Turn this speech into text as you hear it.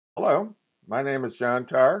Hello, my name is John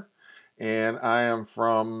Tarr, and I am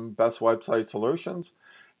from Best Website Solutions.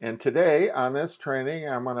 And today on this training,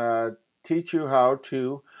 I'm going to teach you how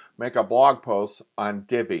to make a blog post on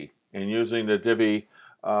Divi and using the Divi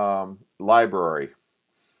library.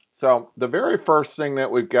 So the very first thing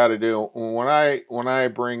that we've got to do when I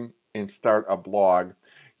bring and start a blog,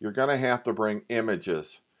 you're going to have to bring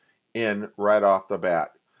images in right off the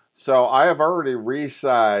bat. So I have already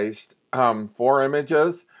resized 4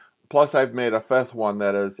 images, plus I've made a fifth one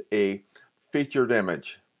that is a featured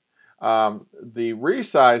image. The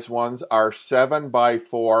resized ones are 7 by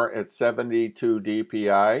 4 at 72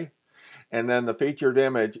 dpi, and then the featured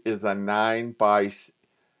image is a 9 by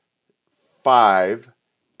 5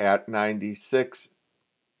 at 96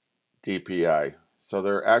 dpi. So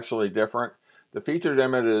they're actually different. The featured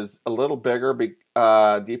image is a little bigger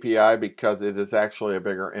DPI because it is actually a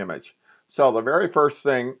bigger image. So the very first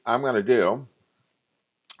thing I'm going to do,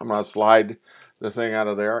 I'm going to slide the thing out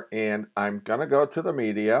of there, and I'm going to go to the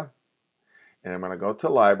media, and I'm going to go to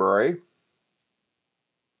library,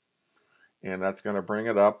 and that's going to bring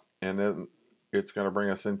it up, and then it's going to bring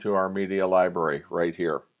us into our media library right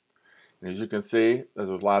here. And as you can see,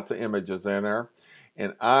 there's lots of images in there.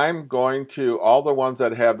 And I'm going to, all the ones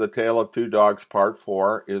that have the Tale of Two Dogs Part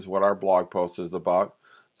 4 is what our blog post is about.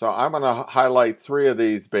 So I'm going to highlight 3 of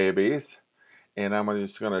these babies, and I'm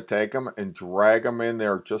just going to take them and drag them in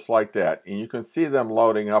there just like that. And you can see them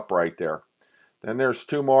loading up right there. Then there's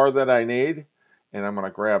 2 more that I need, and I'm going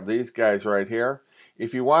to grab these guys right here.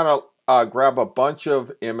 If you want to grab a bunch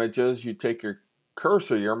of images, you take your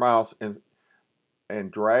cursor, your mouse,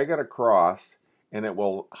 and drag it across, and it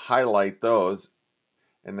will highlight those.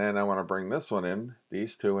 And then I want to bring this one in,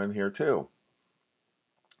 these 2 in here too.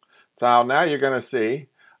 So now you're going to see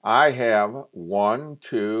I have 1,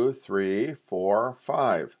 2, 3, 4,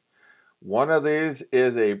 5. One of these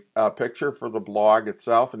is a picture for the blog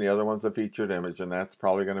itself, and the other one's a featured image, and that's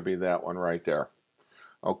probably going to be that one right there.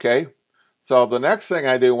 Okay, so the next thing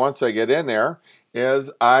I do once I get in there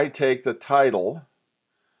is I take the title,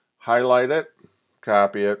 highlight it,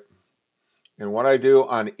 copy it, and what I do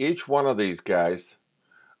on each one of these guys,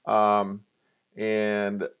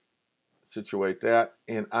 and situate that,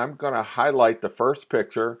 and I'm going to highlight the first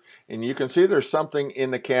picture, and you can see there's something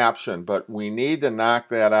in the caption, but we need to knock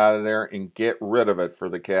that out of there and get rid of it for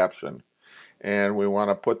the caption. And we want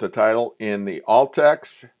to put the title in the alt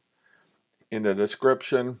text, in the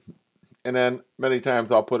description, and then many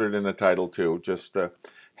times I'll put it in the title too, just to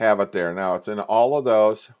have it there. Now it's in all of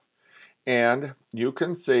those, and you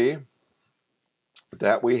can see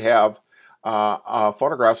that we have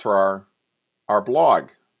photographs for our blog,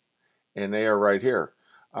 and they are right here.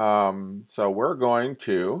 So we're going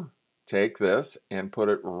to take this and put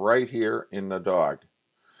it right here in the dog.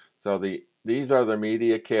 So these are the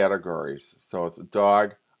media categories. So it's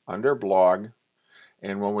dog under blog,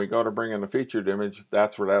 and when we go to bring in the featured image,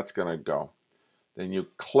 that's where that's going to go. Then you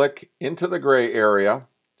click into the gray area,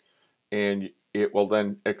 and it will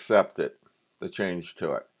then accept it, the change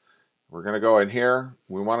to it. We're going to go in here.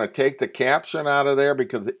 We want to take the caption out of there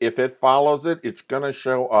because if it follows it, it's going to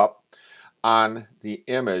show up on the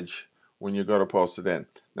image when you go to post it in.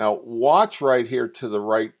 Now watch right here to the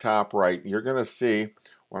right, top right. You're going to see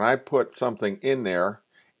when I put something in there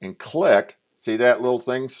and click, see that little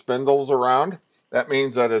thing spindles around? That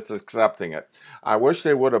means that it's accepting it. I wish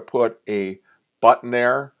they would have put a button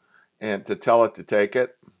there and to tell it to take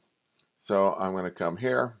it. So I'm going to come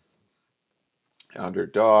here under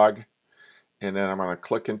dog, and then I'm going to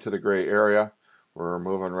click into the gray area. We're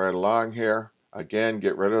moving right along here. Again,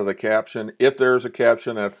 get rid of the caption. If there's a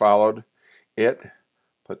caption that followed it,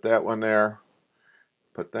 put that one there,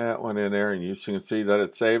 put that one in there, and you can see that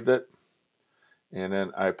it saved it. And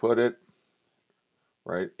then I put it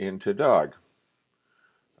right into dog.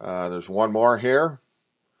 There's one more here.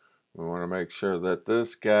 We want to make sure that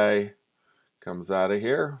this guy comes out of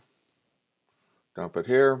here. Dump it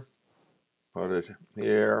here, put it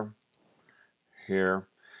here, here,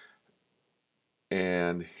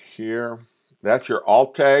 and here. That's your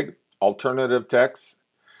alt tag, alternative text,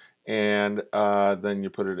 and then you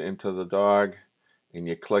put it into the dog, and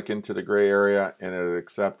you click into the gray area, and it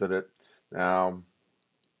accepted it. Now,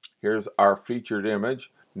 here's our featured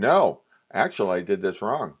image. No, actually, I did this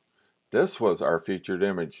wrong. This was our featured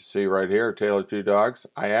image. See right here, Tale of Two Dogs.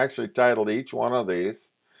 I actually titled each one of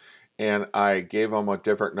these, and I gave them a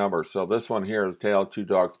different number. So this one here is Tale of Two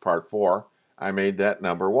Dogs Part 4. I made that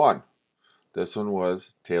number 1. This one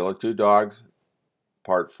was Tale of Two Dogs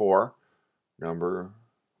Part 4, number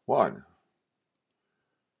 1.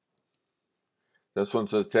 This one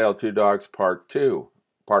says Tale of Two Dogs Part 2,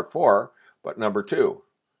 Part 4, but number 2.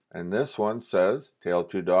 And this one says Tale of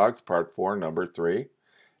Two Dogs, Part 4, Number 3.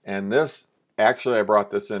 And this, actually I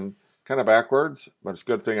brought this in kind of backwards, but it's a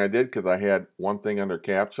good thing I did because I had one thing under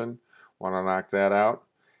caption. Want to knock that out.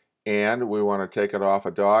 And we want to take it off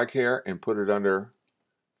a dog here and put it under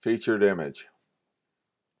featured image.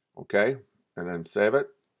 Okay, and then save it.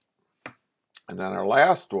 And then our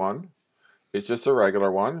last one is just a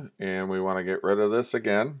regular one, and we want to get rid of this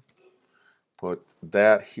again. Put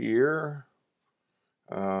that here,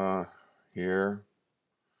 here,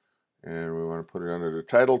 and we want to put it under the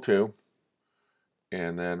title too.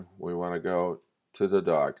 And then we want to go to the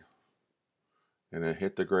dog and then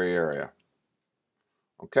hit the gray area.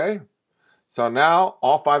 Okay, so now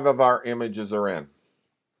all 5 of our images are in.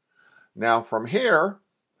 Now from here,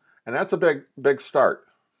 and that's a big start,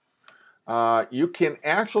 you can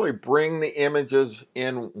actually bring the images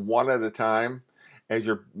in one at a time as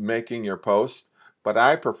you're making your post, but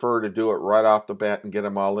I prefer to do it right off the bat and get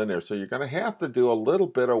them all in there. So you're going to have to do a little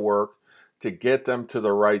bit of work to get them to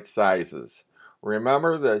the right sizes.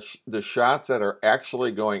 Remember, the shots that are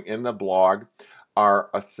actually going in the blog are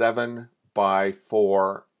a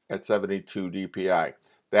 7:4 at 72 dpi.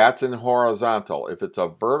 That's in horizontal. If it's a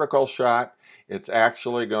vertical shot, it's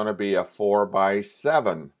actually going to be a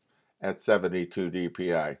 4:7 at 72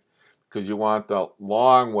 dpi, because you want the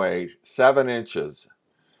long way, 7 inches.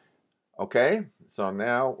 Okay, so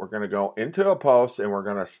now we're going to go into a post and we're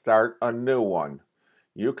going to start a new one.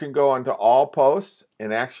 You can go into all posts,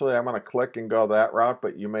 and actually I'm going to click and go that route,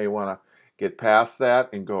 but you may want to get past that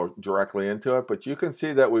and go directly into it. But you can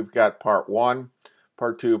see that we've got part 1,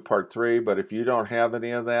 part 2, part 3, but if you don't have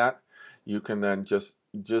any of that, you can then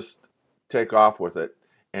just take off with it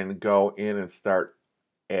and go in and start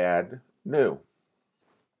add new.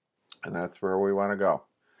 And that's where we want to go.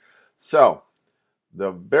 So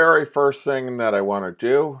the very first thing that I want to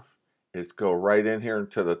do is go right in here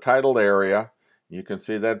into the titled area. You can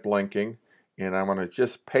see that blinking, and I'm going to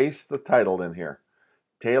just paste the title in here.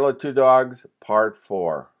 Tale of Two Dogs, Part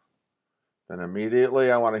 4. Then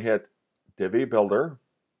immediately I want to hit Divi Builder.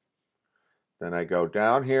 Then I go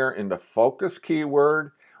down here in the focus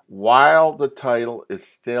keyword while the title is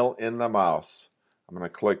still in the mouse. I'm going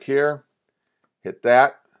to click here, hit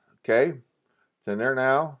that. Okay, it's in there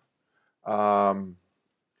now.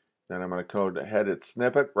 Then I'm going to go ahead and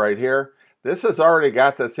snippet right here. This has already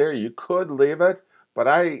got this here. You could leave it, but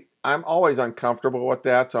I'm always uncomfortable with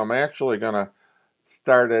that, so I'm actually going to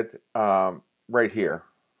start it right here.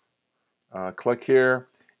 Click here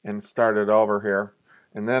and start it over here.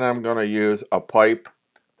 And then I'm going to use a pipe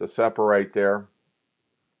to separate there.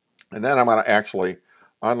 And then I'm going to actually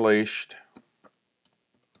unleashed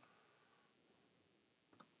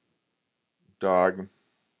dog.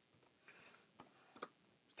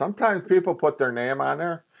 Sometimes people put their name on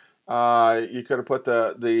there. You could have put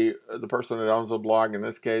the person that owns the blog. In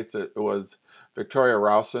this case, it was Victoria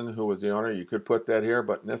Rowson, who was the owner. You could put that here,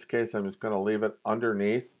 but in this case, I'm just going to leave it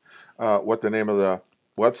underneath what the name of the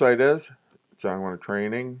website is. So I'm going to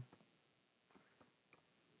training.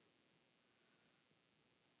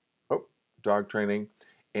 Oh, dog training.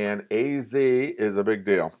 And AZ is a big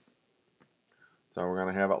deal. So we're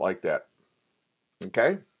going to have it like that.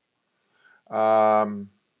 Okay.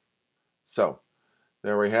 So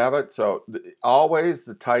there we have it. So always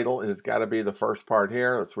the title has got to be the first part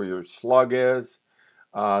here. That's where your slug is.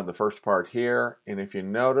 The first part here. And if you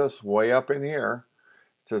notice way up in here,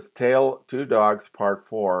 it says Tale of Two Dogs Part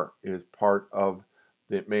 4 is part of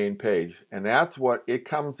the main page. And that's what it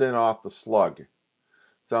comes in off the slug.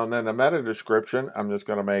 So then the meta description, I'm just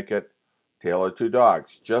going to make it Tale of Two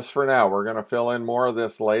Dogs. Just for now, we're going to fill in more of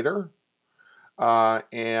this later.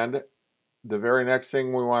 And the very next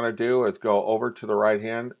thing we want to do is go over to the right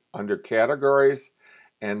hand under categories,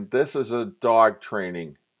 and this is a dog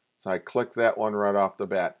training. So I click that one right off the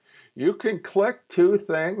bat. You can click 2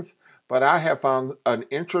 things, but I have found an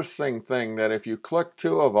interesting thing that if you click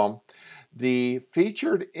 2 of them, the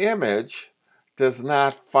featured image does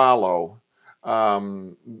not follow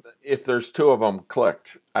if there's 2 of them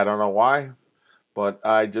clicked. I don't know why, but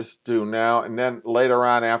I just do now, and then later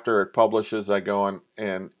on after it publishes, I go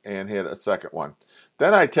and hit a second one.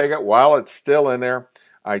 Then I take it while it's still in there,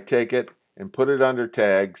 I take it and put it under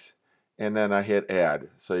tags, and then I hit add.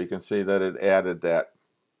 So you can see that it added that.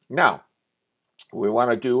 Now, we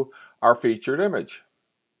want to do our featured image.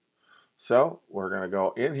 So we're going to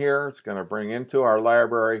go in here, it's going to bring into our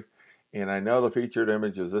library, and I know the featured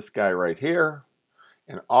image is this guy right here,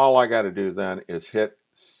 and all I got to do then is hit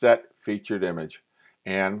set featured image,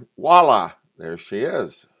 and voila, there she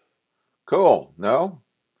is. Cool, no?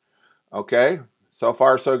 Okay, so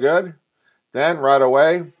far so good. Then right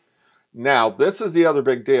away, Now, this is the other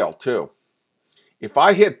big deal too. If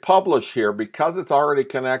I hit publish here, because it's already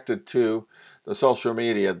connected to the social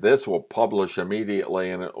media, this will publish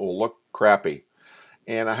immediately and it will look crappy.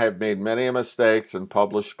 And I have made many mistakes and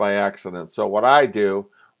published by accident. So what I do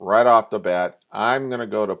right off the bat, I'm going to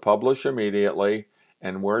go to publish immediately,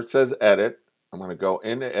 and where it says edit, I'm going to go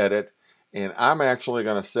into edit, and I'm actually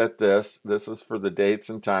going to set this. This is for the dates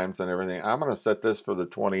and times and everything. I'm going to set this for the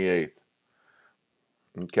 28th.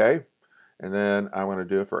 Okay, and then I'm going to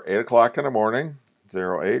do it for 8 o'clock in the morning,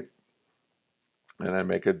 08, and I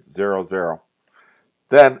make it 00.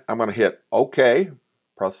 Then I'm going to hit OK,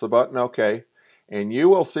 press the button OK, and you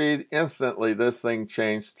will see instantly this thing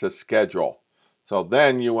changed to schedule. So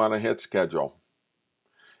then you want to hit schedule.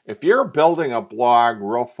 If you're building a blog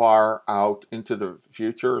real far out into the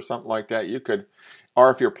future or something like that, you could, or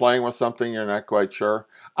if you're playing with something you're not quite sure,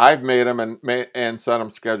 I've made them and set them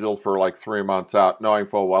scheduled for like 3 months out, knowing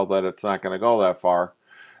full well that it's not going to go that far.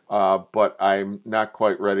 But I'm not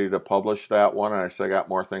quite ready to publish that one, and I still got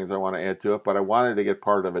more things I want to add to it, but I wanted to get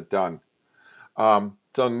part of it done.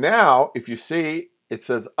 So now, if you see, it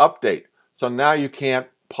says update. So now you can't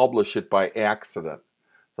publish it by accident.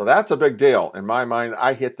 So that's a big deal. In my mind,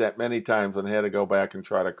 I hit that many times and had to go back and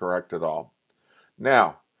try to correct it all.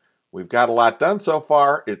 Now, we've got a lot done so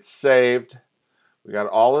far. It's saved. We got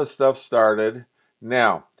all this stuff started.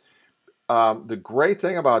 Now, the great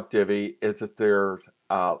thing about Divi is that there's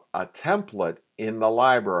a template in the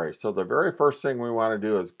library. So the very first thing we want to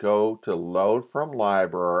do is go to load from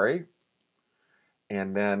library,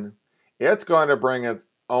 and then it's going to bring its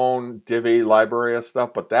own Divi library of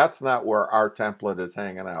stuff, but that's not where our template is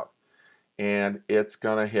hanging out. And it's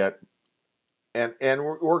going to hit, and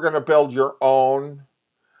we're going to build your own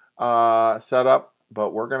setup,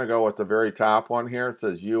 but we're going to go with the very top one here. It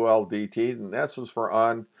says ULDT, and this is for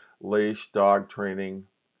unleashed dog training.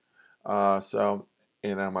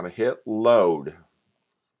 And I'm going to hit load,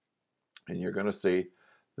 and you're going to see,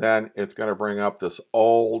 then it's going to bring up this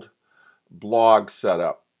old blog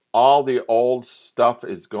setup. All the old stuff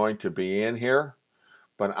is going to be in here,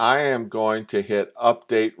 but I am going to hit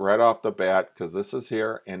update right off the bat because this is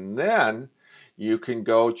here, and then you can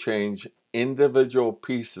go change individual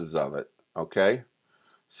pieces of it. Okay,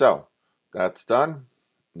 so that's done.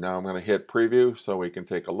 Now I'm going to hit preview so we can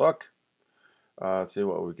take a look, see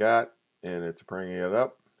what we got, and it's bringing it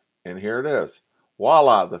up, and here it is.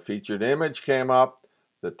 Voila, the featured image came up,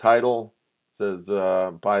 the title says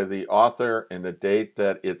by the author and the date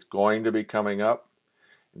that it's going to be coming up,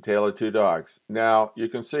 and Tale of Two Dogs. Now you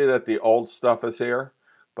can see that the old stuff is here,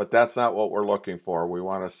 but that's not what we're looking for. We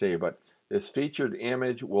want to see, but this featured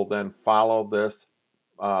image will then follow this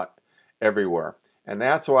everywhere. And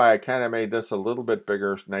that's why I kind of made this a little bit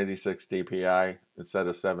bigger, 96 dpi instead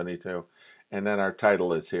of 72. And then our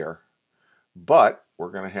title is here. But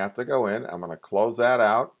we're going to have to go in. I'm going to close that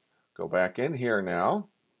out, go back in here now.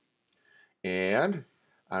 And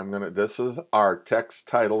this is our text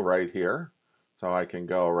title right here. So I can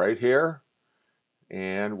go right here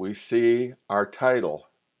and we see our title.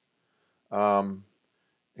 And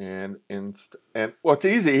what's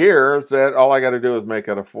easy here is that all I got to do is make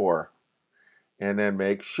it a 4. And then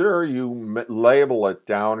make sure you label it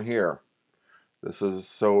down here. This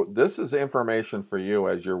is information for you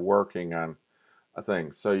as you're working on a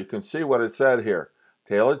thing. So you can see what it said here.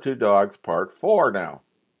 Tale of Two Dogs Part 4 now.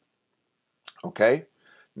 Okay,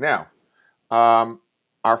 now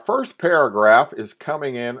our first paragraph is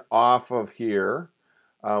coming in off of here.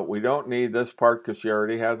 We don't need this part because she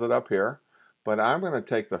already has it up here. But I'm going to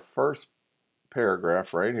take the first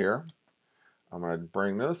paragraph right here. I'm going to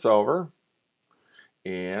bring this over.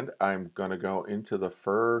 And I'm going to go into the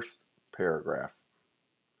first paragraph.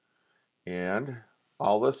 And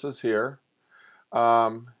all this is here.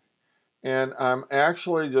 And I'm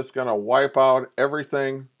actually just going to wipe out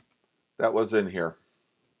everything that was in here.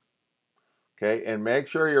 Okay, and make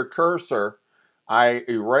sure your cursor, I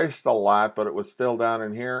erased a lot, but it was still down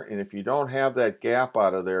in here. And if you don't have that gap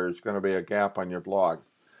out of there, there's going to be a gap on your blog.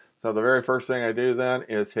 So the very first thing I do then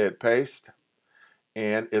is hit paste.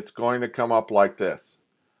 And it's going to come up like this.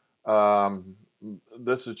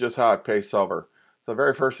 This is just how it pastes over. So the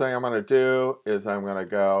very first thing I'm going to do is I'm going to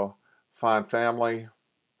go font family.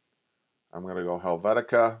 I'm going to go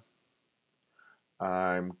Helvetica.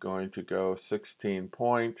 I'm going to go 16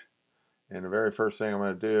 point. And the very first thing I'm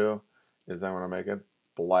going to do is I'm going to make it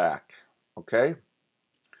black. Okay?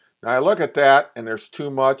 Now I look at that and there's too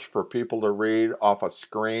much for people to read off a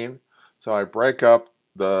screen. So I break up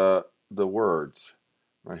the words.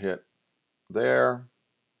 I hit there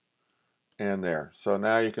and there. So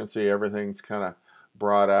now you can see everything's kind of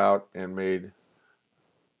brought out and made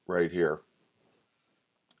right here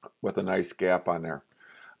with a nice gap on there.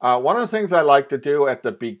 One of the things I like to do at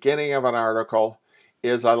the beginning of an article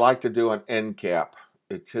is I like to do an end cap.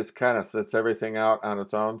 It just kind of sets everything out on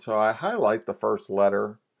its own. So I highlight the first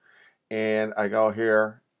letter and I go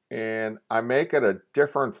here and I make it a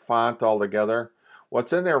different font altogether.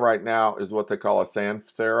 What's in there right now is what they call a sans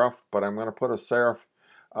serif, but I'm going to put a serif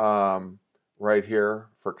right here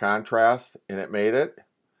for contrast, and it made it.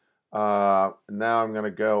 Now I'm going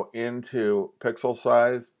to go into pixel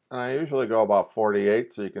size, and I usually go about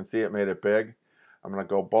 48, so you can see it made it big. I'm going to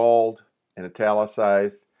go bold and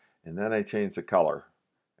italicize, and then I change the color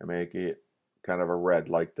and make it kind of a red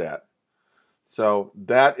like that. So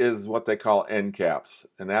that is what they call end caps,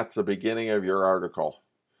 and that's the beginning of your article.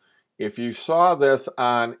 If you saw this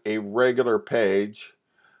on a regular page,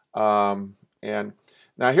 and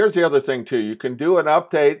now here's the other thing too, you can do an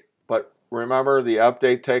update, but remember the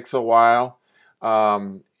update takes a while,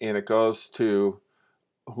 and it goes to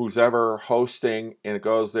who's ever hosting, and it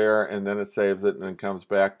goes there, and then it saves it and then comes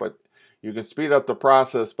back. But you can speed up the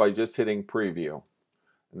process by just hitting preview.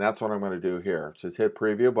 And that's what I'm going to do here. Just hit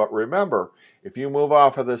preview. But remember, if you move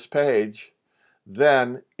off of this page,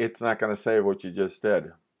 then it's not going to save what you just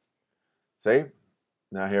did. See?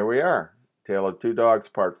 Now here we are. Tale of Two Dogs,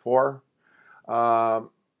 Part 4.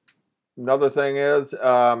 Another thing is,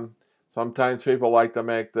 sometimes people like to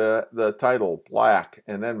make the title black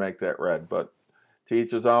and then make that red. But to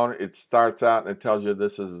each his own, it starts out and it tells you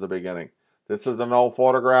this is the beginning. This is an old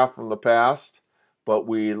photograph from the past, but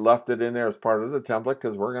we left it in there as part of the template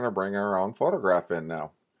because we're going to bring our own photograph in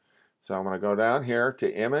now. So I'm going to go down here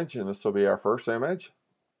to image, and this will be our first image.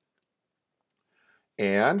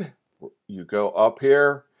 And you go up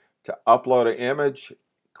here to upload an image,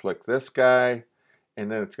 click this guy,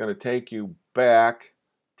 and then it's going to take you back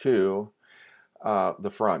to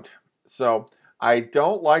the front. So I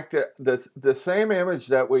don't like the same image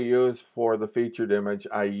that we use for the featured image.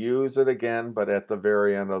 I use it again, but at the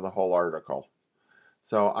very end of the whole article.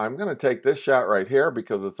 So I'm going to take this shot right here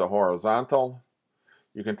because it's a horizontal.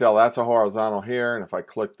 You can tell that's a horizontal here, and if I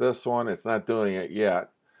click this one, it's not doing it yet.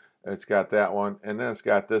 It's got that one, and then it's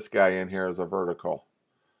got this guy in here as a vertical.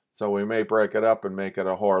 So we may break it up and make it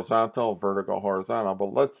a horizontal, vertical, horizontal,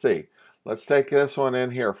 but let's see. Let's take this one in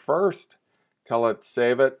here first, tell it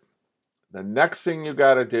save it. The next thing you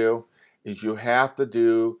got to do is you have to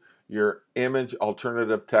do your image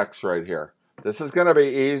alternative text right here. This is going to be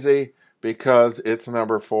easy because it's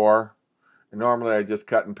number 4. Normally I just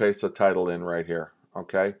cut and paste the title in right here,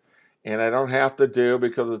 okay? And I don't have to do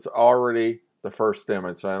because it's already the first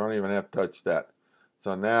image, so I don't even have to touch that.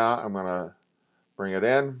 So now I'm going to bring it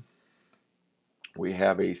in. We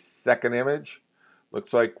have a second image.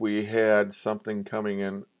 Looks like we had something coming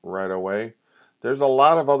in right away. There's a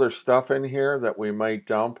lot of other stuff in here that we might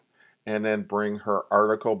dump and then bring her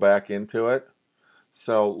article back into it.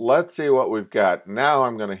 So let's see what we've got. Now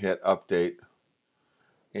I'm going to hit update,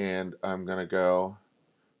 and I'm going to go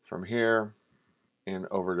from here and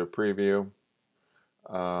over to preview,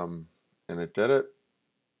 and it did it.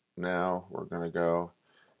 Now we're going to go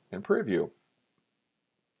and preview,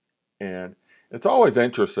 and it's always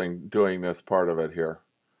interesting doing this part of it here.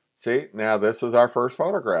 See, now this is our first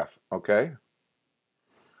photograph, okay?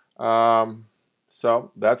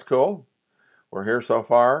 So that's cool. We're here so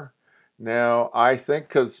far. Now, I think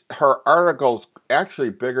because her article's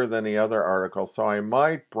actually bigger than the other article, so I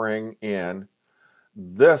might bring in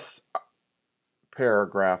this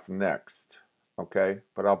paragraph next, okay?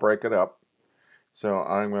 But I'll break it up. So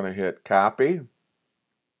I'm going to hit copy.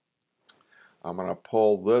 I'm going to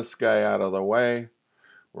pull this guy out of the way.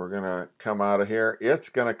 We're going to come out of here. It's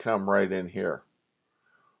going to come right in here.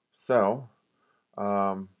 So,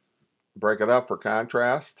 break it up for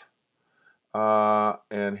contrast.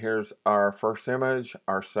 And here's our first image.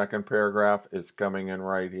 Our second paragraph is coming in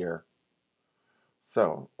right here.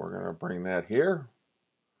 So we're going to bring that here.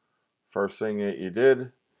 First thing that you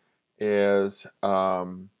did is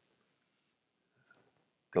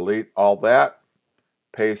delete all that,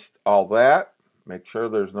 paste all that, make sure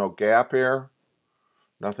there's no gap here.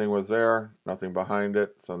 Nothing was there, nothing behind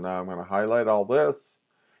it. So now I'm going to highlight all this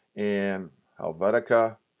in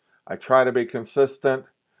Helvetica. I try to be consistent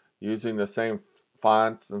using the same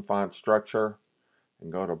fonts and font structure,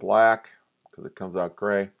 and go to black because it comes out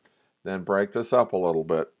gray. Then break this up a little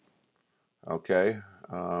bit, okay?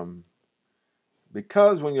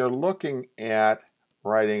 Because when you're looking at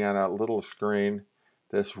writing on a little screen,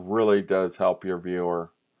 this really does help your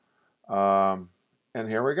viewer. And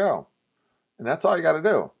here we go. And that's all you got to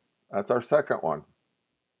do. That's our second one.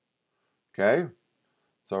 Okay?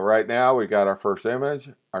 So right now we got our first image,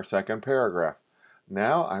 our second paragraph.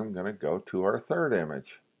 Now I'm going to go to our third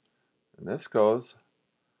image. And this goes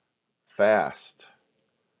fast.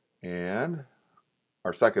 And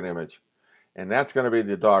our second image. And that's going to be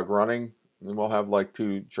the dog running. And we'll have like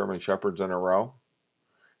 2 German Shepherds in a row.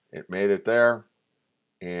 It made it there.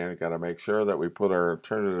 And got to make sure that we put our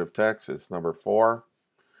alternative text. It's number 4.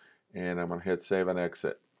 And I'm going to hit save and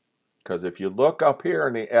exit. Because if you look up here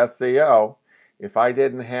in the SEO, if I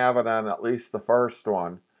didn't have it on at least the first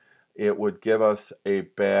one, it would give us a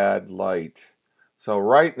bad light. So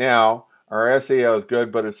right now, our SEO is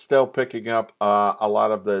good, but it's still picking up a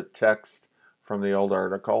lot of the text from the old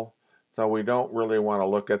article. So we don't really want to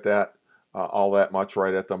look at that all that much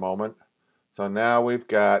right at the moment. So now we've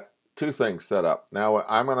got 2 things set up. Now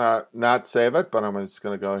I'm going to not save it, but I'm just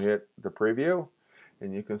going to go hit the preview.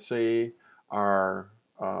 And you can see our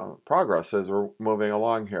progress as we're moving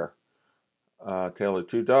along here. Tale of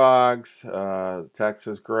 2 dogs, text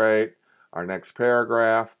is great, our next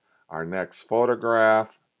paragraph, our next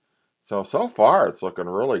photograph. So far it's looking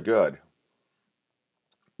really good.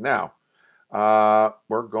 Now,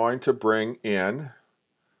 we're going to bring in,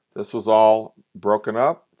 this was all broken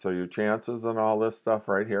up, so your chances and all this stuff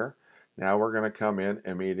right here. Now we're going to come in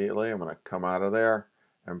immediately. I'm going to come out of there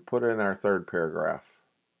and put in our third paragraph.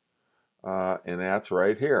 And that's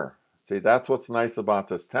right here. See, that's what's nice about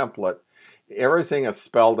this template. Everything is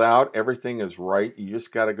spelled out. Everything is right. You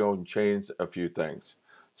just got to go and change a few things.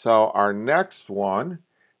 So our next one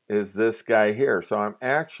is this guy here. So I'm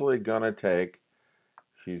actually going to take,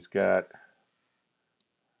 she's got,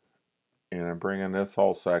 and I'm bringing this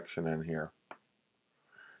whole section in here.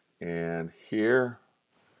 And here,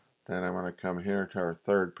 then I'm going to come here to our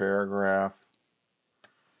third paragraph.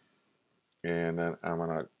 And then I'm going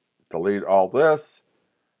to delete all this,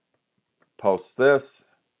 post this.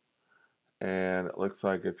 And it looks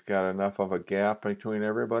like it's got enough of a gap between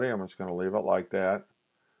everybody. I'm just going to leave it like that.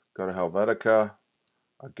 Go to Helvetica.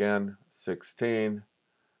 Again, 16.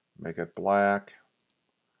 Make it black.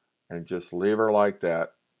 And just leave her like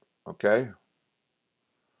that. Okay?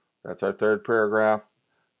 That's our third paragraph.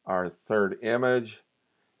 Our third image.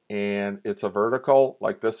 And it's a vertical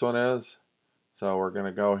like this one is. So we're going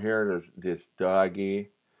to go here to this doggy.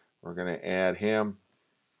 We're going to add him.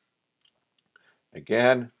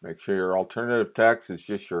 Again, make sure your alternative text is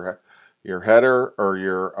just your header or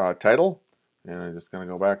your title. And I'm just going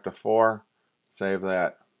to go back to 4. Save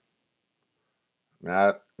that.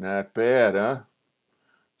 Not bad, huh?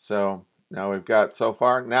 So now we've got so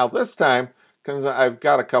far. Now this time, because I've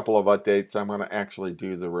got a couple of updates, I'm going to actually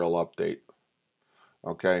do the real update.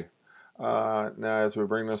 Okay. Now as we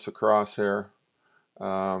bring this across here,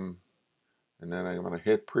 and then I'm going to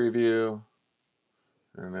hit preview,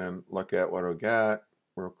 and then look at what we got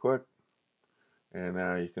real quick. And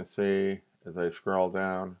now you can see as I scroll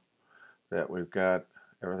down that we've got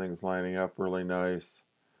everything's lining up really nice.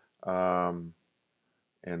 And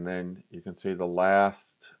then you can see the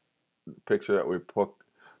last picture that we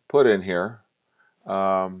put in here.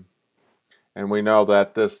 And we know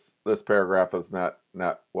that this paragraph is not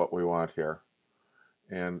what we want here.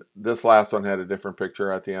 And this last one had a different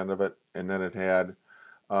picture at the end of it. And then it had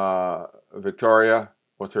Victoria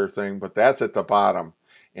with her thing, but that's at the bottom.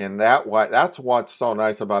 And that's what's so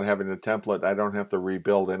nice about having the template. I don't have to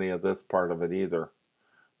rebuild any of this part of it either.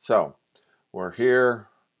 So we're here.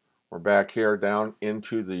 We're back here down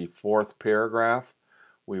into the 4th paragraph.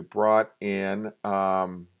 We brought in,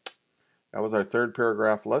 that was our third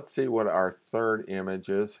paragraph. Let's see what our third image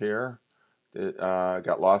is here. It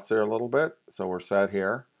got lost there a little bit, so we're set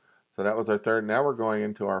here. So that was our third. Now we're going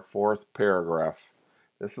into our 4th paragraph.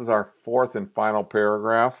 This is our 4th and final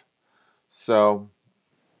paragraph. So,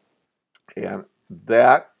 and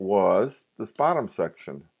that was this bottom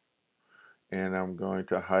section. And I'm going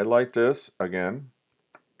to highlight this again,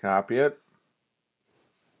 copy it.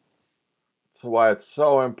 So why it's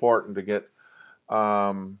so important to get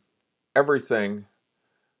everything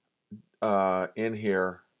in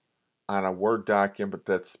here on a Word document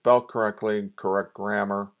that's spelled correctly, correct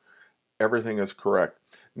grammar, everything is correct.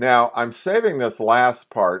 Now, I'm saving this last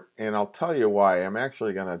part, and I'll tell you why. I'm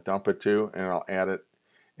actually going to dump it too, and I'll add it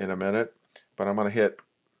in a minute. But I'm going to hit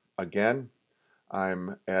again.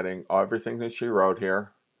 I'm adding everything that she wrote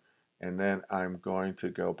here. And then I'm going to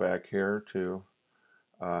go back here to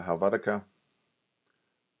Helvetica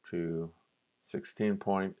to 16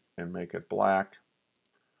 point and make it black.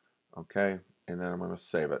 Okay, and then I'm going to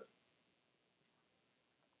save it.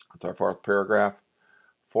 That's our 4th paragraph.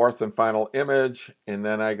 4th and final image, and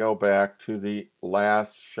then I go back to the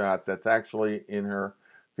last shot that's actually in her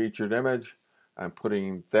featured image. I'm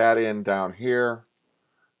putting that in down here.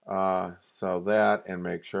 So that, and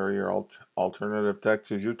make sure your alternative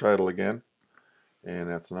text is your title again. And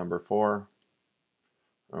that's number 4.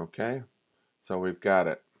 Okay, so we've got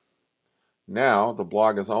it. Now the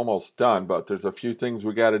blog is almost done, but there's a few things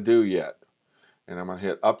we got to do yet. And I'm going to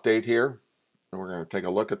hit update here, and we're going to take a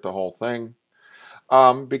look at the whole thing.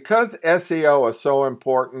 Because SEO is so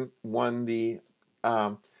important, when the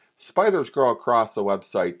spiders grow across the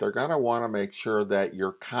website, they're going to want to make sure that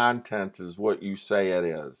your content is what you say it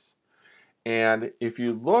is. And if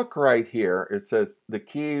you look right here, it says the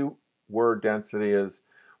keyword density is,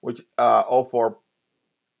 which 04%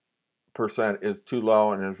 is too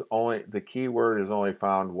low, and is only, the keyword is only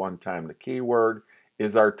found one time. The keyword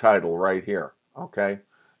is our title right here. Okay,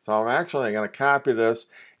 so I'm actually going to copy this,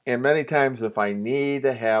 and many times if I need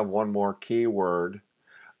to have one more keyword,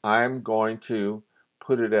 I'm going to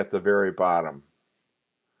put it at the very bottom.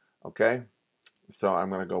 Okay, so I'm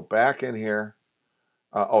going to go back in here.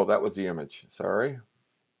 Oh, that was the image. Sorry.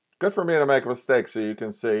 Good for me to make a mistake so you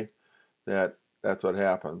can see that that's what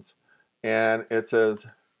happens. And it says,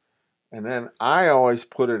 and then I always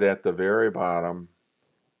put it at the very bottom.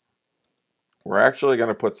 We're actually going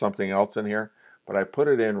to put something else in here, but I put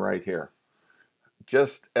it in right here,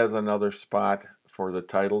 just as another spot for the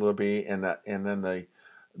title to be, and then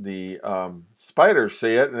the spiders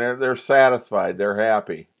see it, and they're satisfied, they're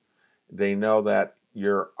happy. They know that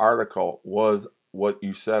your article was what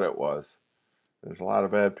you said it was. There's a lot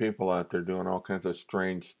of bad people out there doing all kinds of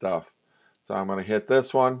strange stuff. So I'm going to hit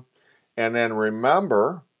this one, and then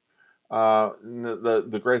remember,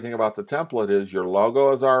 the great thing about the template is your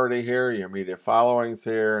logo is already here, your media following's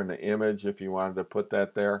here, and the image if you wanted to put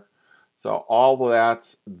that there. So all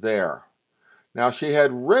that's there. Now she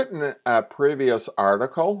had written a previous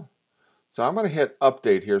article, so I'm going to hit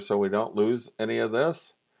update here so we don't lose any of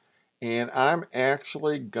this. And I'm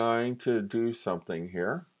actually going to do something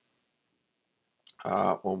here.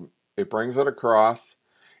 It brings it across,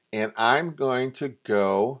 and I'm going to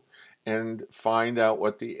go and find out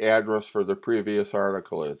what the address for the previous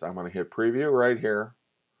article is. I'm going to hit preview right here.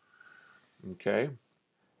 Okay,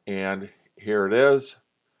 and here it is.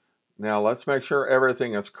 Now let's make sure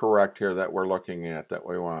everything is correct here that we're looking at, that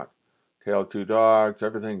we want. Tail of 2 dogs,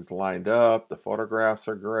 everything's lined up. The photographs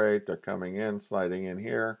are great. They're coming in, sliding in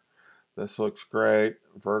here. This looks great.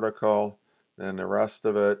 Vertical, then the rest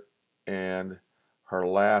of it, and her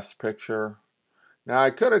last picture. Now I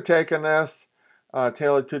could have taken this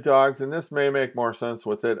tail of 2 dogs, and this may make more sense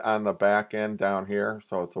with it on the back end down here,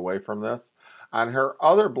 so it's away from this. On her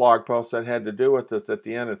other blog post that had to do with this, at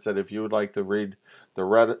the end it said if you would like to read the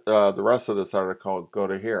rest of this article, go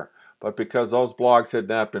to here. But because those blogs had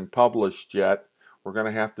not been published yet, we're going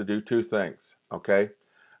to have to do 2 things. Okay,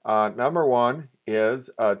 number 1 is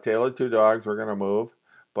tail of 2 dogs. We're going to move.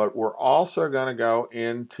 But we're also going to go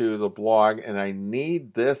into the blog, and I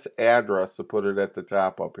need this address to put it at the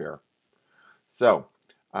top up here. So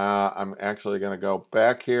I'm actually going to go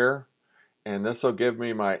back here, and this will give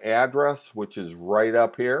me my address, which is right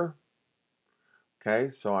up here. Okay,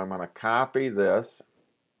 so I'm going to copy this,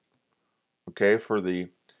 okay, for the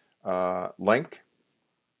link.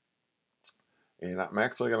 And I'm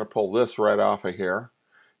actually going to pull this right off of here.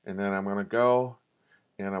 And then I'm going to go,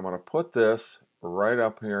 and I'm going to put this right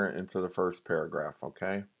up here into the first paragraph,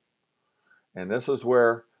 okay? And this is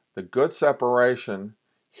where the good separation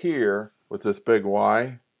here with this big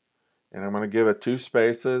Y, and I'm going to give it 2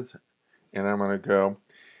 spaces, and I'm going to go,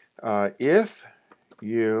 if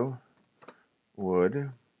you would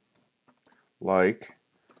like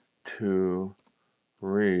to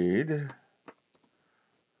read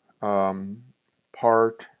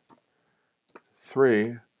part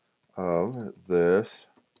 3 of this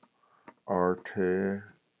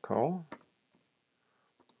article.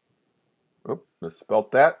 Oop,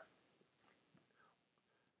 misspelt that.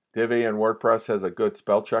 Divi and WordPress has a good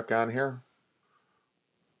spell check on here.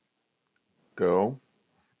 Go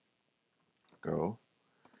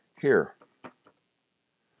here.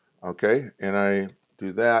 Okay, and I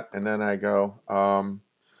do that, and then I go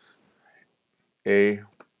a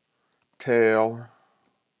tale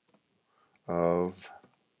of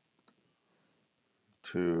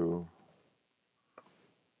 2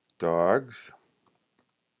 dogs,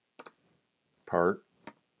 part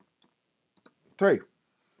 3.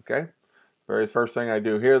 Okay, very first thing I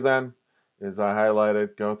do here then is I highlight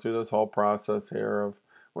it, go through this whole process here of,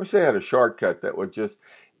 I wish they had a shortcut that would just,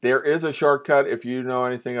 there is a shortcut if you know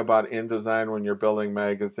anything about InDesign when you're building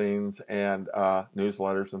magazines and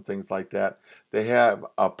newsletters and things like that. They have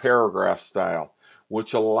a paragraph style,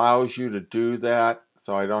 which allows you to do that,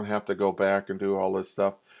 so I don't have to go back and do all this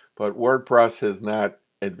stuff. But WordPress has not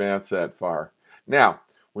advanced that far. Now,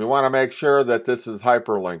 We want to make sure that this is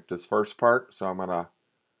hyperlinked, this first part. So I'm going to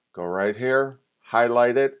go right here,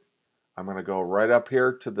 highlight it. I'm going to go right up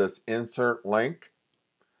here to this insert link,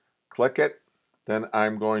 click it. Then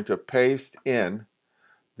I'm going to paste in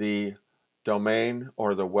the domain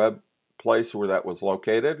or the web place where that was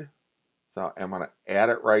located. So I'm going to add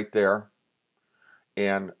it right there.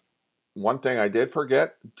 And one thing I did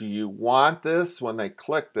forget, do you want this, when they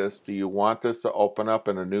click this, do you want this to open up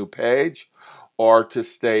in a new page or to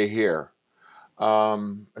stay here?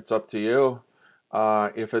 It's up to you.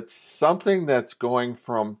 If it's something that's going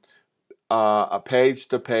from a page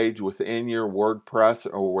to page within your WordPress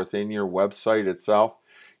or within your website itself,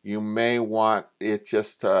 you may want it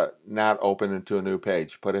just to not open into a new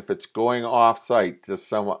page. But if it's going off-site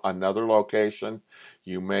to another location,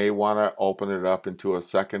 you may want to open it up into a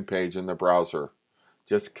second page in the browser,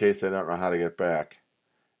 just in case I don't know how to get back.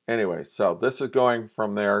 Anyway, so this is going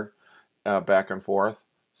from there back and forth.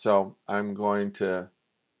 So I'm going to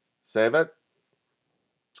save it.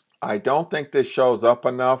 I don't think this shows up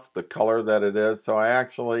enough, the color that it is, so I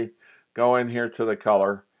actually go in here to the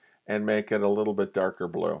color and make it a little bit darker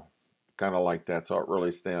blue. Kind of like that, so it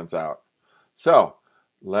really stands out. So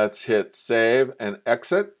let's hit save and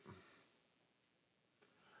exit.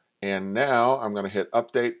 And now I'm going to hit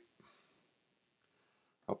update.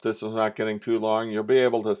 Hope this is not getting too long. You'll be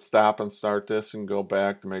able to stop and start this and go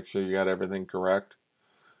back to make sure you got everything correct.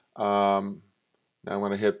 Now I'm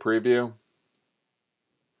going to hit preview.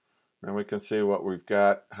 And we can see what we've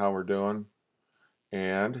got, how we're doing.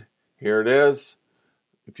 And here it is.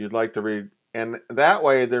 If you'd like to read, and that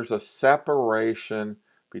way there's a separation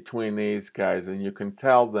between these guys, and you can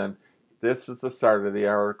tell then this is the start of the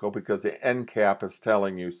article because the end cap is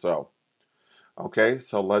telling you so. Okay,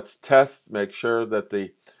 so let's test, make sure that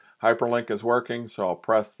the hyperlink is working. So I'll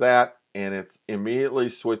press that, and it's immediately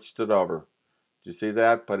switched it over. Do you see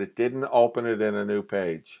that? But it didn't open it in a new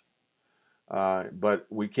page. But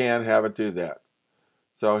we can have it do that.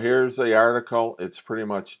 So here's the article. It's pretty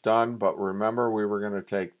much done, but remember we were going to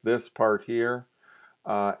take this part here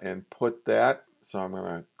and put that. So I'm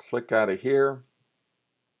going to click out of here.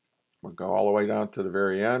 We'll go all the way down to the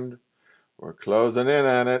very end. We're closing in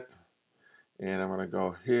on it. And I'm going to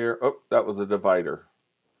go here. Oh, that was a divider.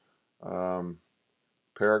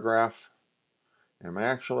 Paragraph. I'm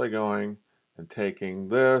actually going and taking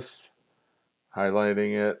this,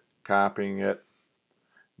 highlighting it, copying it.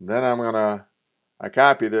 Then I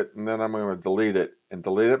copied it, and then I'm going to delete it. And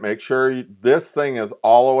delete it. Make sure this thing is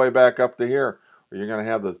all the way back up to here, or you're going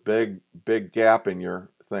to have this big gap in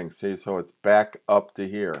your thing. See, so it's back up to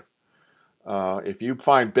here. If you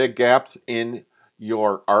find big gaps in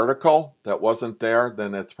your article that wasn't there,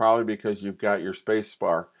 then it's probably because you've got your space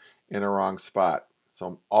bar in a wrong spot.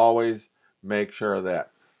 So always make sure of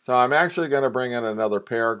that. So I'm actually going to bring in another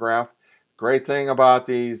paragraph. Great thing about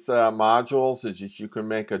these modules is that you can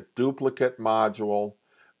make a duplicate module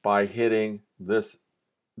by hitting this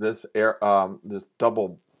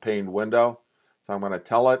double paned window. So I'm going to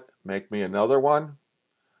tell it, make me another one,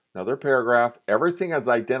 another paragraph. Everything is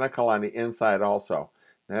identical on the inside also.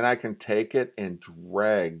 Then I can take it and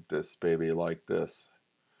drag this baby like this.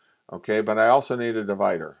 Okay, but I also need a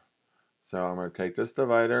divider. So I'm going to take this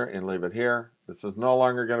divider and leave it here. This is no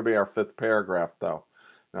longer going to be our fifth paragraph though.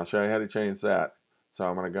 And I'll show you how to change that. So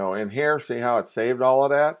I'm going to go in here, see how it saved all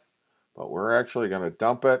of that? But we're actually going to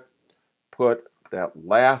dump it, put that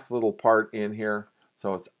last little part in here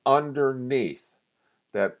so it's underneath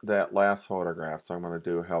that last photograph. So I'm going to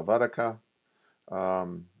do Helvetica,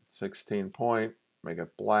 16 point, make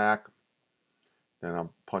it black. Then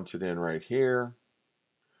I'll punch it in right here.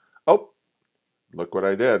 Oh, look what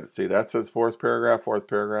I did. See, that says fourth paragraph,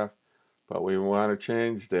 but we want to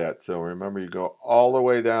change that. So remember, you go all the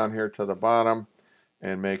way down here to the bottom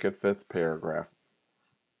and make it fifth paragraph.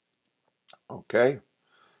 Okay,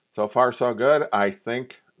 so far so good. I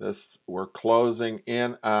think we're closing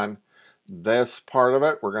in on this part of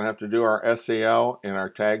it. We're going to have to do our SEO and our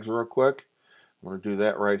tags real quick. I'm going to do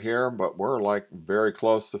that right here, but we're like very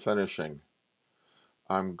close to finishing.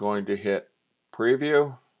 I'm going to hit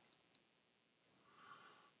preview,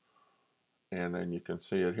 and then you can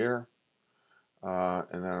see it here.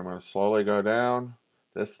 And then I'm going to slowly go down.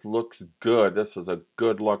 This looks good. This is a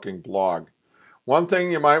good looking blog. One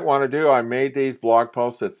thing you might want to do, I made these blog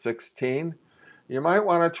posts at 16. You might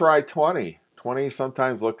want to try 20. 20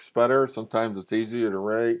 sometimes looks better. Sometimes it's easier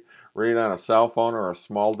to read on a cell phone or a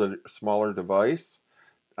smaller device.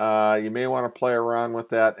 You may want to play around with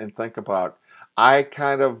that and think about. I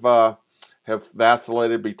kind of have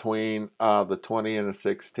vacillated between the 20 and the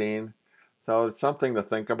 16. So it's something to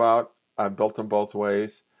think about. I built them both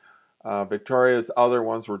ways. Victoria's other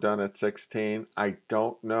ones were done at 16. I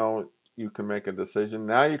don't know. You can make a decision.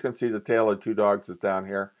 Now you can see the Tale of Two Dogs is down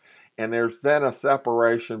here. And there's then a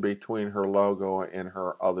separation between her logo and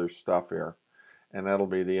her other stuff here. And that'll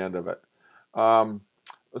be the end of it. Um,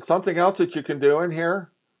 Something else that you can do in here,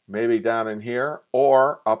 maybe down in here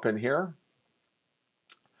or up in here.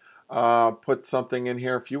 Put something in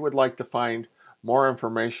here. If you would like to find more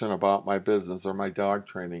information about my business or my dog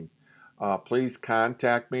training, please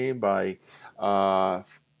contact me by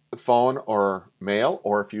phone or mail,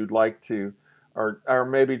 or if you'd like to, or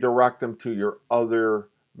maybe direct them to your other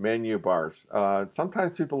menu bars.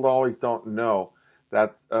 Sometimes people always don't know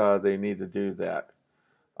that they need to do that.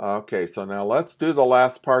 Okay, so now let's do the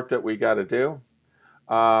last part that we got to do.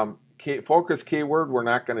 Focus keyword, we're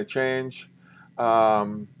not going to change.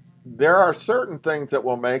 There are certain things that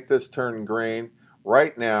will make this turn green.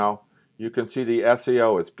 Right now, you can see the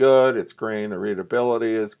SEO is good, it's green, the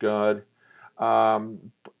readability is good.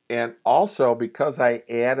 And also, because I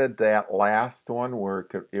added that last one where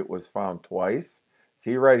it was found twice,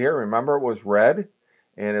 see right here, remember it was red,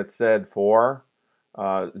 and it said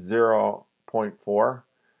 0.4,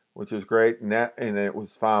 which is great, and it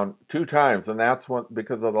was found 2 times, and that's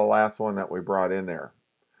because of the last one that we brought in there.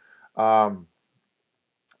 But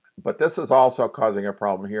this is also causing a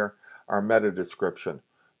problem here, our meta description.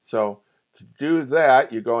 So to do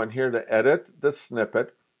that, you go in here to edit the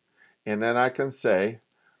snippet, and then I can say,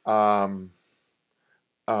 Tale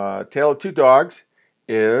of Two Dogs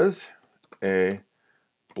is a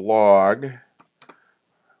blog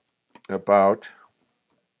about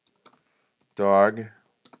dog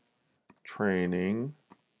training,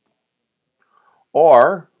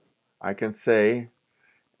 or I can say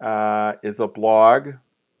is a blog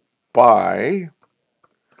by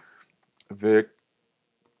Victoria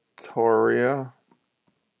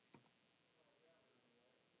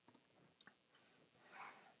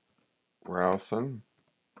Rowson,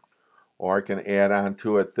 or I can add on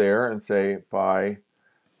to it there and say by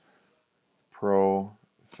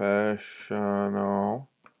professional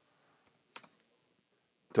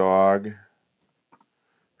dog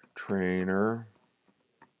trainer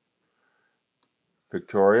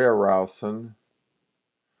Victoria Rowson.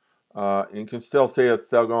 You can still see it's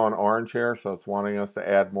still going orange here, so it's wanting us to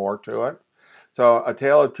add more to it. So, A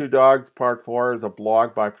Tale of Two Dogs, Part 4 is a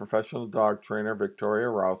blog by professional dog trainer Victoria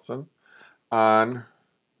Rowson on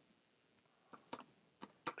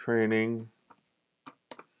training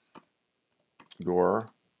your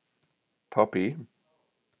puppy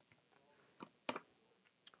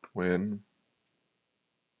when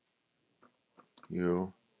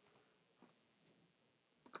you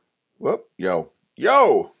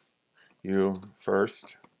you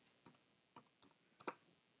first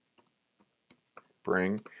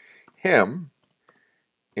bring him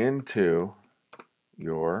into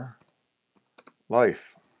your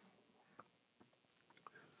life.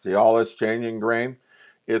 See all this changing grain?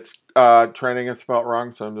 It's training is spelled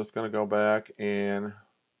wrong, so I'm just going to go back and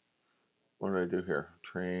what did I do here?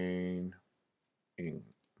 Training.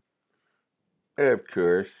 Of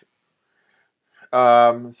course.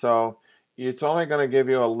 So it's only going to give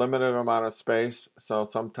you a limited amount of space, so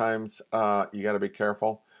sometimes you got to be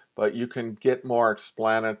careful, but you can get more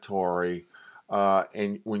explanatory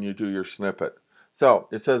when you do your snippet. So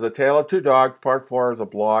it says A Tale of Two Dogs, Part 4 is a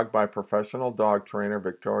blog by professional dog trainer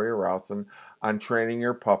Victoria Rowson on training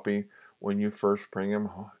your puppy when you first bring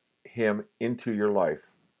him into your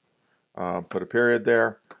life. Put a period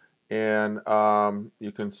there, and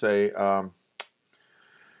you can say,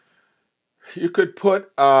 you could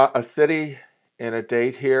put a city and a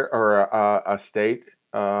date here, or a state.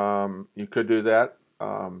 You could do that.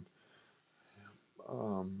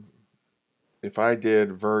 If I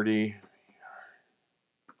did Verde,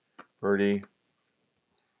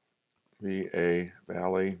 VA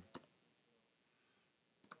Valley,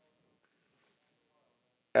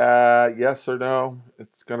 yes or no,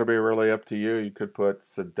 it's going to be really up to you. You could put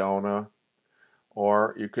Sedona,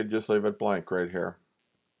 or you could just leave it blank right here.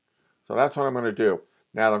 So that's what I'm going to do.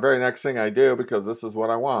 Now the very next thing I do, because this is what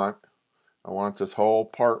I want this whole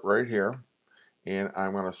part right here, and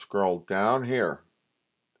I'm going to scroll down here,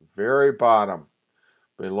 very bottom,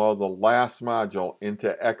 below the last module,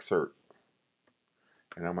 into excerpt,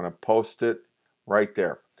 and I'm going to post it right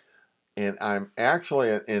there. And I'm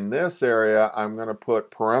actually, in this area, I'm going to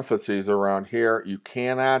put parentheses around here. You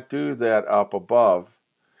cannot do that up above,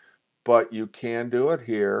 but you can do it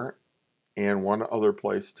here and one other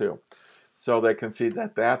place too, so they can see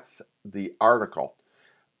that that's the article.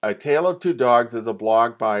 A Tale of Two Dogs is a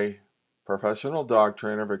blog by professional dog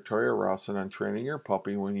trainer Victoria Rowson on training your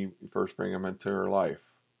puppy when you first bring him into her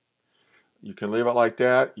life. You can leave it like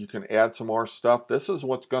that. You can add some more stuff. This is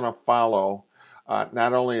what's going to follow.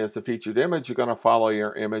 Not only is the featured image, you're going to follow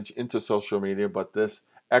your image into social media, but this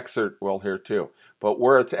excerpt will here too. But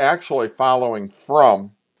where it's actually following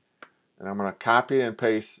from, and I'm going to copy and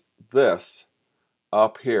paste this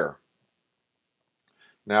up here.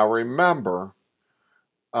 Now remember,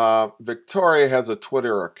 Victoria has a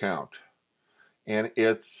Twitter account, and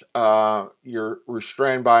it's you're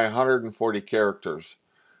restrained by 140 characters.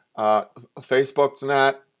 Facebook's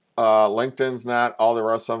not, LinkedIn's not, all the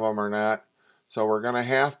rest of them are not. So we're going to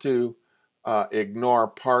have to ignore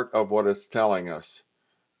part of what it's telling us.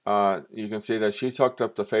 You can see that she's hooked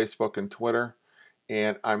up to Facebook and Twitter,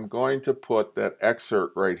 and I'm going to put that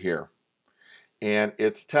excerpt right here. And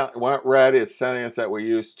it's when read, it's telling us that we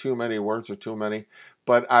use too many words or too many,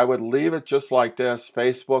 but I would leave it just like this.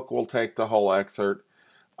 Facebook will take the whole excerpt.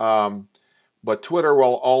 But Twitter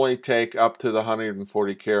will only take up to the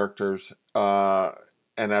 140 characters, and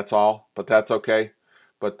that's all. But that's okay.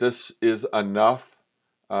 But this is enough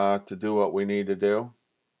to do what we need to do.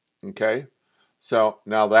 Okay? So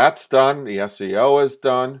now that's done. The SEO is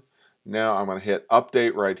done. Now I'm going to hit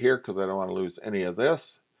update right here because I don't want to lose any of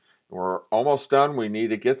this. We're almost done. We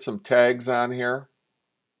need to get some tags on here.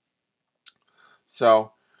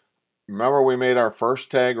 So remember we made our first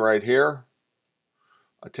tag right here.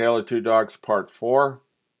 A Tale of Two Dogs Part 4.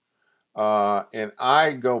 And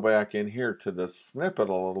I go back in here to the snippet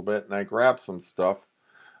a little bit and I grab some stuff.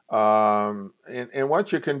 And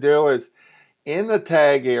what you can do is in the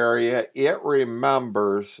tag area, it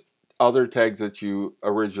remembers other tags that you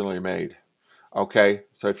originally made. Okay,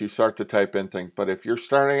 so if you start to type in things, but if you're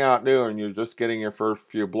starting out new and you're just getting your first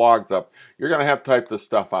few blogs up, you're going to have to type this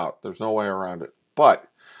stuff out. There's no way around it. But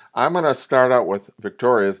I'm going to start out with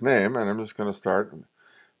Victoria's name, and I'm just going to start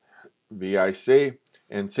VIC.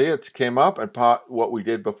 And see, it came up and what we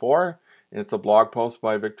did before. It's a blog post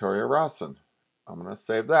by Victoria Rawson. I'm going to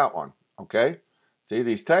save that one. Okay. See,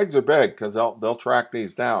 these tags are big because they'll track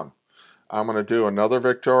these down. I'm going to do another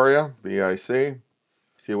Victoria, VIC.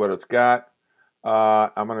 See what it's got.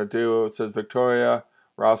 I'm going to do, it says Victoria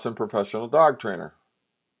Rawson Professional Dog Trainer.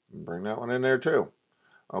 Bring that one in there too.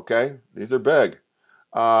 Okay. These are big.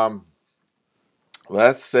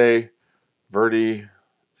 Let's say Verde.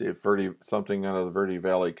 See if Verde, something out of the Verde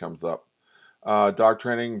Valley comes up. Dog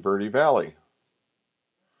training, Verde Valley.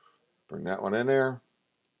 Bring that one in there.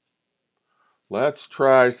 Let's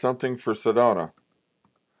try something for Sedona.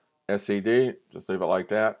 SED, just leave it like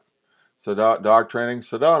that. So dog training,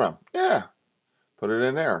 Sedona. Yeah, put it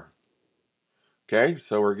in there. Okay,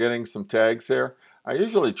 so we're getting some tags here. I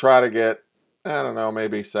usually try to get, I don't know,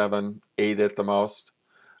 maybe 7, 8 at the most.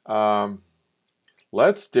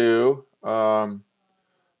 Let's do, how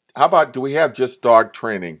about, do we have just dog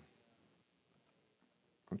training?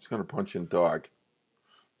 I'm just going to punch in dog.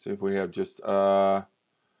 See if we have just dog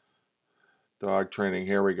training.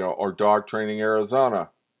 Here we go. Or dog training Arizona.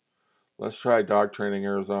 Let's try dog training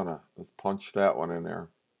Arizona. Let's punch that one in there.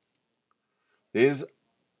 These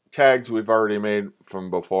tags we've already made from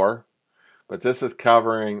before, but this is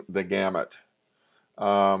covering the gamut.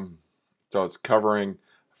 So it's covering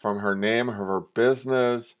from her name, her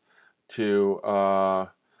business, to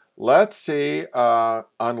let's see,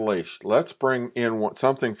 Unleashed. Let's bring in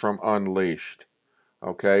something from Unleashed.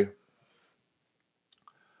 Okay.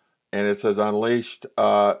 And it says Unleashed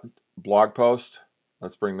blog post.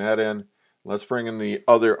 Let's bring that in. Let's bring in the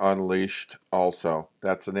other Unleashed also.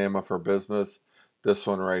 That's the name of her business. This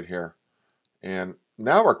one right here. And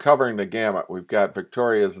now we're covering the gamut. We've got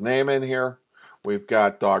Victoria's name in here. We've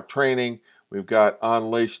got dog training. We've got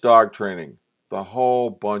Unleashed dog training. The whole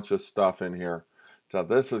bunch of stuff in here. So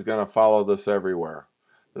this is going to follow this everywhere.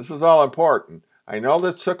 This is all important. I know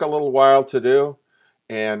this took a little while to do,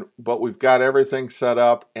 but we've got everything set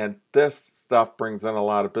up, and this stuff brings in a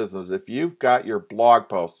lot of business. If you've got your blog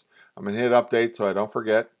posts, I'm going to hit update so I don't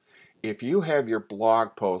forget. If you have your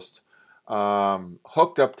blog posts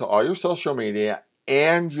hooked up to all your social media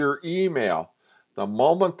and your email, the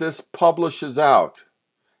moment this publishes out,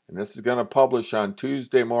 and this is going to publish on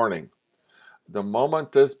Tuesday morning, the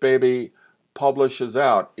moment this baby publishes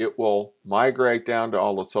out, it will migrate down to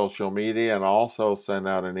all the social media and also send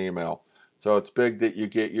out an email. So it's big that you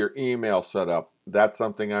get your email set up. That's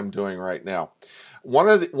something I'm doing right now. One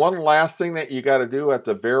last thing that you got to do at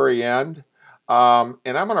the very end, and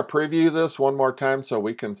I'm going to preview this one more time so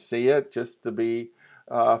we can see it, just to be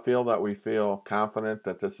feel that we feel confident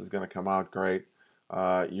that this is going to come out great.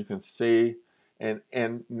 You can see,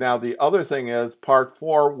 and now the other thing is, part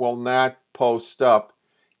 4 will not post up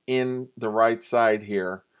in the right side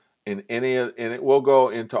here in any of, and it will go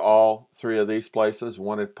into all three of these places.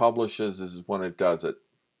 When it publishes is when it does it.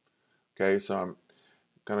 Okay, so I'm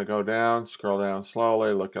going to go down, scroll down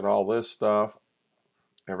slowly, look at all this stuff.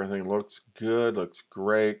 Everything looks good, looks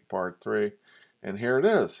great, part 3. And here it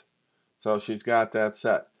is. So she's got that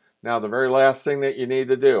set. Now the very last thing that you need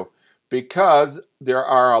to do, because there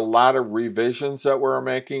are a lot of revisions that we're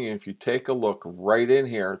making, if you take a look right in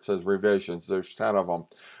here, it says revisions, there's 10 of them.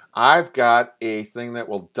 I've got a thing that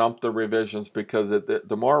will dump the revisions because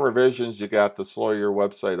the more revisions you got, the slower your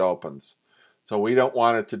website opens. So we don't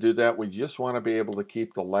want it to do that. We just want to be able to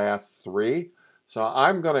keep the last 3. So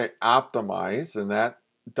I'm going to optimize, and that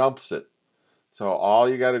dumps it. So all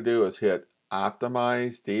you got to do is hit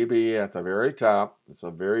Optimize DB at the very top. It's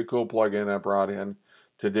a very cool plugin I brought in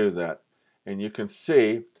to do that. And you can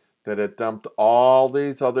see that it dumped all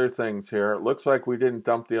these other things here. It looks like we didn't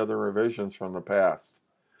dump the other revisions from the past,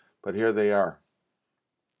 but here they are.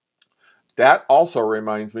 That also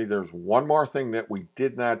reminds me there's one more thing that we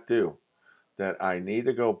did not do that I need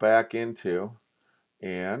to go back into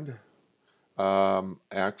and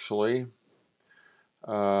actually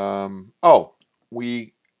oh,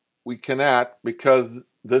 we cannot because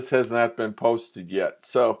this has not been posted yet.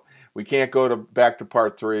 So we can't go back to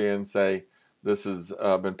part 3 and say this has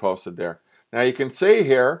been posted there. Now you can see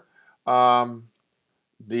here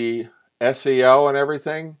the SEO and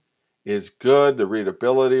everything is good. The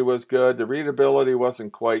readability was good. The readability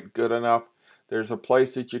wasn't quite good enough. There's a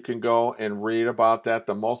place that you can go and read about that.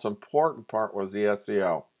 The most important part was the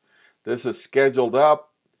SEO. This is scheduled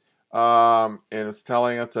up. And it's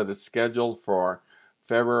telling us that it's scheduled for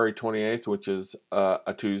February 28th, which is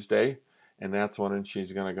a Tuesday, and that's when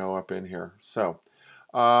she's going to go up in here. So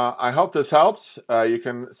I hope this helps. You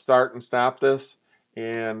can start and stop this,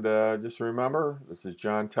 and just remember, this is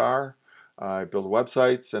John Tarr. I build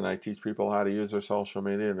websites, and I teach people how to use their social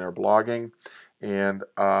media and their blogging, and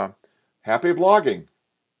happy blogging.